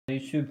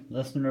YouTube,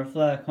 this Nerf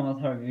lad come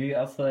with a review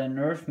of the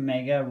Nerf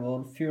Mega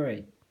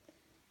rotofury.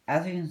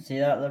 As you can see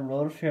that the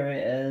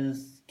rotofury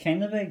is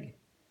kinda big.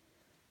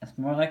 It's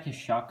more like a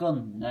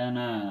shotgun than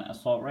an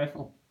assault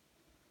rifle.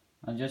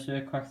 I'll just do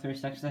a quick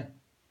 360.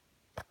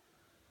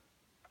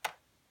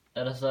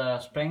 It is a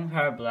spring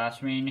powered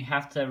blaster, meaning you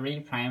have to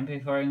reprime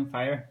before you can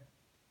fire.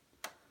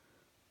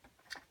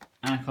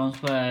 And it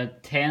comes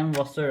with 10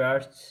 Wuster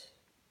darts.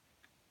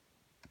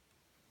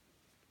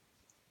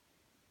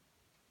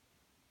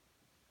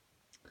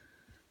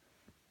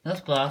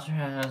 This blaster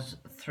has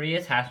 3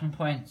 attachment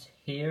points,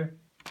 here,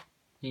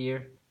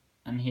 here,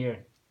 and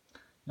here.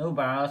 No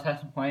barrel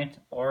attachment point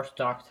or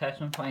stock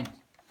attachment point.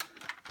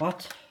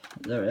 But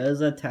there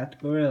is a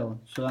tactical rail,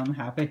 so I'm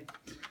happy.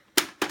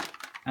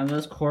 And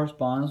this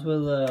corresponds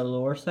with the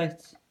lower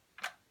sights.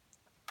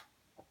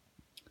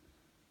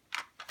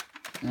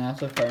 And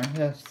that's a firm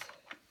test.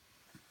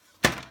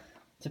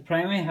 To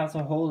prime, you have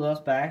to hold this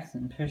back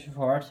and push it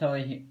forward till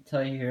you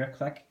hear a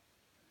click.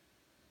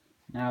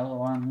 Now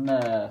on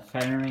the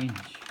firing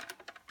range.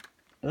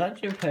 It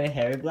lets you play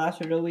heavy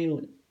blaster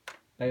though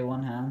by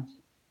one hand.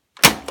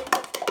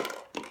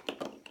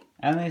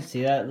 And you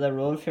see that the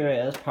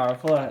rotofury is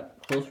powerful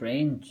at close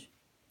range.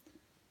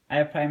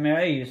 I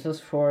primarily use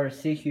this for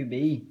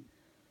CQB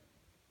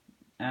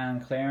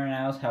and clearing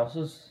out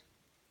houses.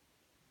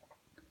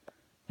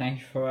 Thank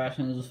you for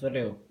watching this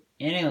video.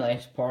 Any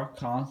like, support,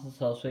 comments and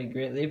subs would be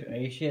greatly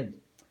appreciated.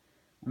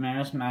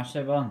 Remember to smash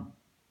that button.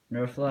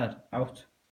 Nerf lad out.